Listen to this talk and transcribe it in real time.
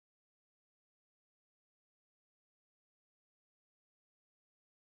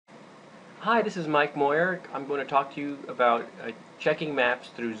Hi, this is Mike Moyer. I'm going to talk to you about checking maps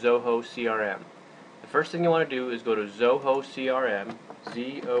through Zoho CRM. The first thing you want to do is go to Zoho CRM,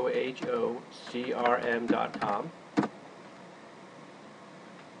 Zoho CRM.com,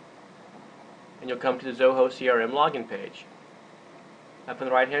 and you'll come to the Zoho CRM login page. Up in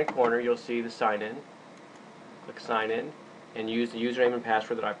the right hand corner you'll see the sign in. Click sign in and use the username and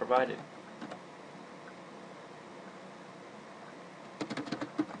password that I provided.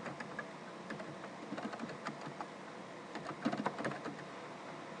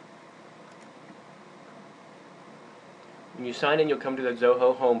 When you sign in, you'll come to the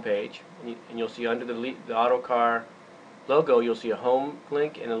Zoho home page, and you'll see under the AutoCar logo, you'll see a home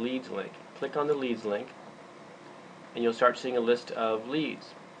link and a leads link. Click on the leads link, and you'll start seeing a list of leads.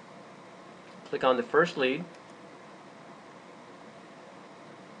 Click on the first lead,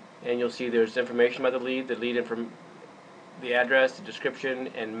 and you'll see there's information about the lead the address, the description,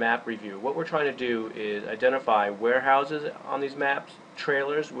 and map review. What we're trying to do is identify warehouses on these maps,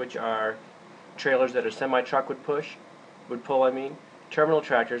 trailers, which are trailers that a semi-truck would pull, terminal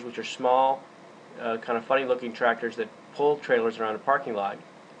tractors, which are small, kind of funny looking tractors that pull trailers around a parking lot,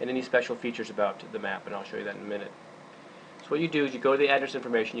 and any special features about the map, and I'll show you that in a minute. So what you do is you go to the address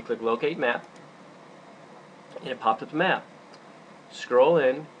information, you click locate map, and it pops up the map. Scroll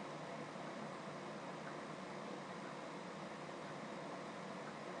in,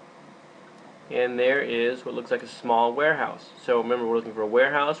 and there is what looks like a small warehouse. So remember, we're looking for a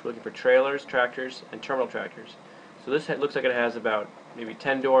warehouse, we're looking for trailers, tractors, and terminal tractors. So this looks like it has about maybe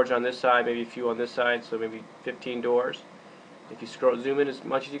 10 doors on this side, maybe a few on this side, so maybe 15 doors. If you zoom in as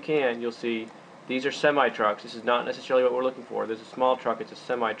much as you can, you'll see these are semi-trucks. This is not necessarily what we're looking for. There's a small truck, it's a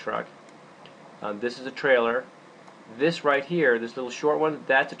semi-truck. This is a trailer. This right here, this little short one,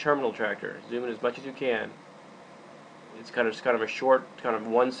 that's a terminal tractor. Zoom in as much as you can. It's kind of a short, kind of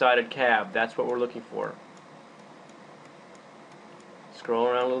one-sided cab. That's what we're looking for. Scroll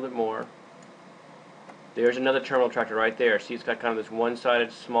around a little bit more. There's another terminal tractor right there. See, it's got kind of this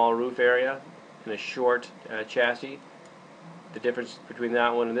one-sided small roof area and a short chassis. The difference between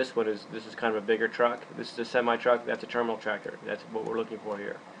that one and this one is this is kind of a bigger truck. This is a semi-truck. That's a terminal tractor. That's what we're looking for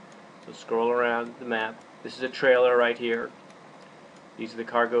here. So scroll around the map. This is a trailer right here. These are the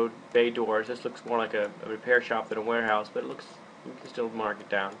cargo bay doors. This looks more like a repair shop than a warehouse, but you can still mark it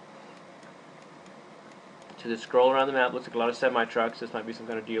down. So just scroll around the map. Looks like a lot of semi-trucks. This might be some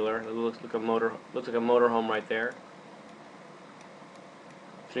kind of dealer. It looks like a motorhome right there.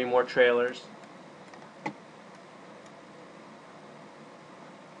 3 more trailers.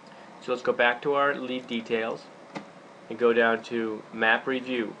 So let's go back to our lead details and go down to map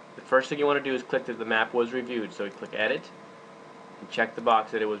review. The first thing you want to do is click that the map was reviewed. So you click edit and check the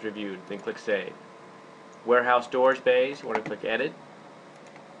box that it was reviewed. Then click save. Warehouse doors bays, you want to click edit.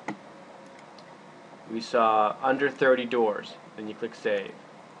 We saw under 30 doors, then you click save.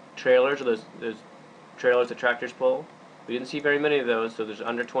 Trailers, those trailers that tractors pull, we didn't see very many of those, so there's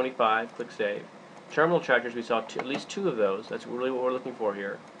under 25, click save. Terminal tractors, we saw at least 2 of those. That's really what we're looking for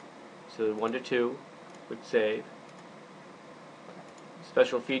here. So 1 to 2, click save.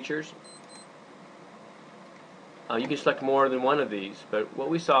 Special features, you can select more than one of these, but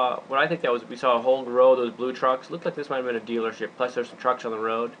we saw a whole row of those blue trucks. Looked like this might have been a dealership, plus there's some trucks on the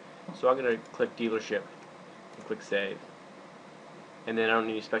road. So I'm going to click dealership and click save. And then I don't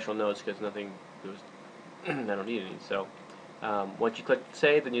need any special notes because I don't need any. So once you click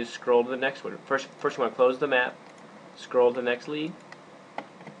save, then you scroll to the next one. First you want to close the map, scroll to the next lead,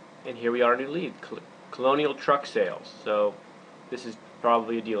 and here we are in a new lead, Colonial Truck Sales. So this is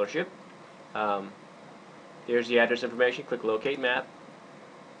probably a dealership. There's the address information. Click locate map.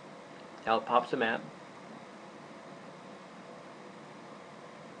 Out pops the map.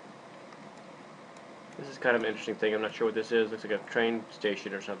 This is kind of an interesting thing. I'm not sure what this is. Looks like a train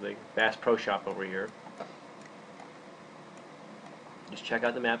station or something. Bass Pro Shop over here. Just check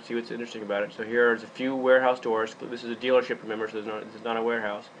out the map, see what's interesting about it. So here's a few warehouse doors. This is a dealership, remember, so this is not a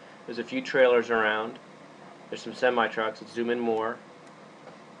warehouse. There's a few trailers around. There's some semi-trucks. Let's zoom in more.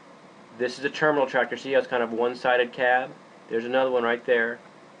 This is a terminal tractor. See how it's kind of one-sided cab? There's another one right there.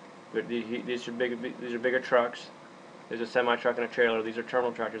 These are bigger trucks. There's a semi-truck and a trailer. These are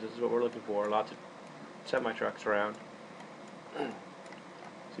terminal tractors. This is what we're looking for. Lots of semi-trucks around. So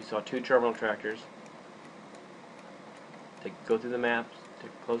you saw 2 terminal tractors. Go through the maps,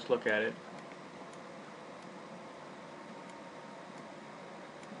 take a close look at it.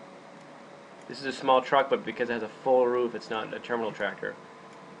 This is a small truck, but because it has a full roof, it's not a terminal tractor.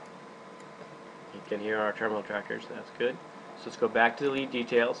 You can hear our terminal tractors. That's good. So let's go back to the lead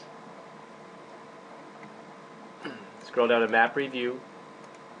details. Scroll down to map review.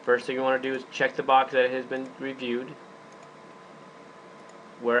 First thing you want to do is check the box that it has been reviewed.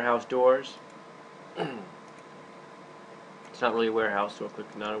 Warehouse doors. It's not really a warehouse, so we'll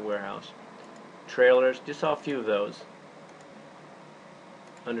click not a warehouse. Trailers, just saw a few of those.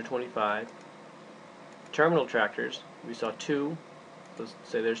 Under 25. Terminal tractors, we saw 2. Let's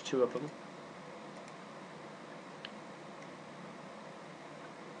say there's 2 of them.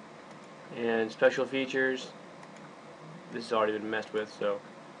 And special features, this has already been messed with, so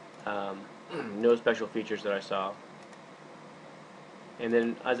no special features that I saw. And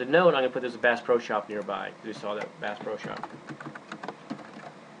then as a note, I'm going to put this Bass Pro Shop nearby, because we saw that Bass Pro Shop.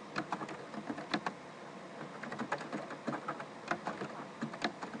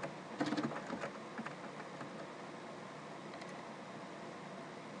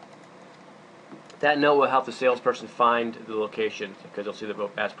 That note will help the salesperson find the location, because they'll see the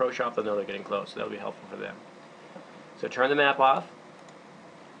Bass Pro Shop, they'll know they're getting close, so that'll be helpful for them. So turn the map off,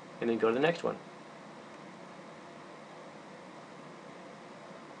 and then go to the next one.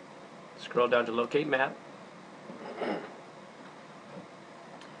 Scroll down to Locate Map.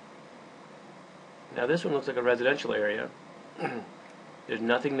 Now this one looks like a residential area. There's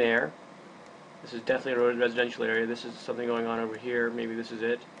nothing there. This is definitely a residential area. This is something going on over here. Maybe this is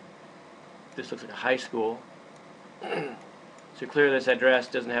it. This looks like a high school. So clearly this address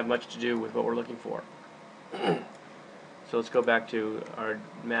doesn't have much to do with what we're looking for. So let's go back to our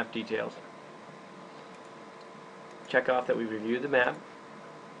map details. Check off that we reviewed the map.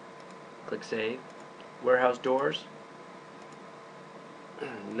 Click Save. Warehouse doors.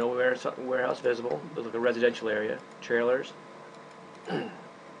 No warehouse visible. Looks like a residential area. Trailers.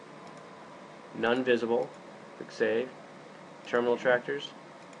 None visible. Click Save. Terminal tractors.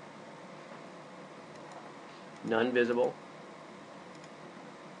 None visible.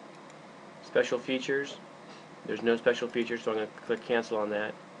 Special features. There's no special features, so I'm going to click Cancel on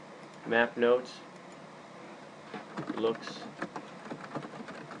that. Map notes. Looks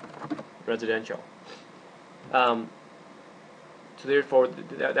residential. So therefore,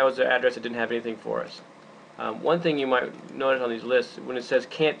 that was the address that didn't have anything for us. One thing you might notice on these lists, when it says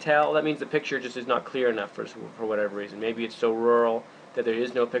can't tell, that means the picture just is not clear enough for whatever reason. Maybe it's so rural that there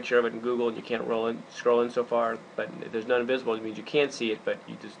is no picture of it in Google and you can't scroll in so far, but if there's none visible, it means you can see it, but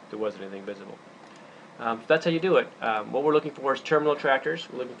there wasn't anything visible. So that's how you do it. What we're looking for is terminal tractors.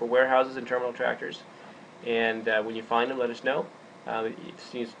 We're looking for warehouses and terminal tractors. And when you find them, let us know.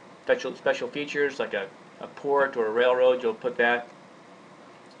 If you see special features like a port or a railroad, you'll put that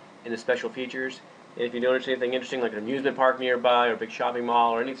in the special features. And if you notice anything interesting like an amusement park nearby or a big shopping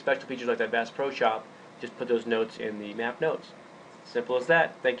mall or any special features like that Bass Pro Shop, just put those notes in the map notes. Simple as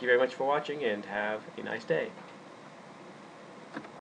that. Thank you very much for watching and have a nice day.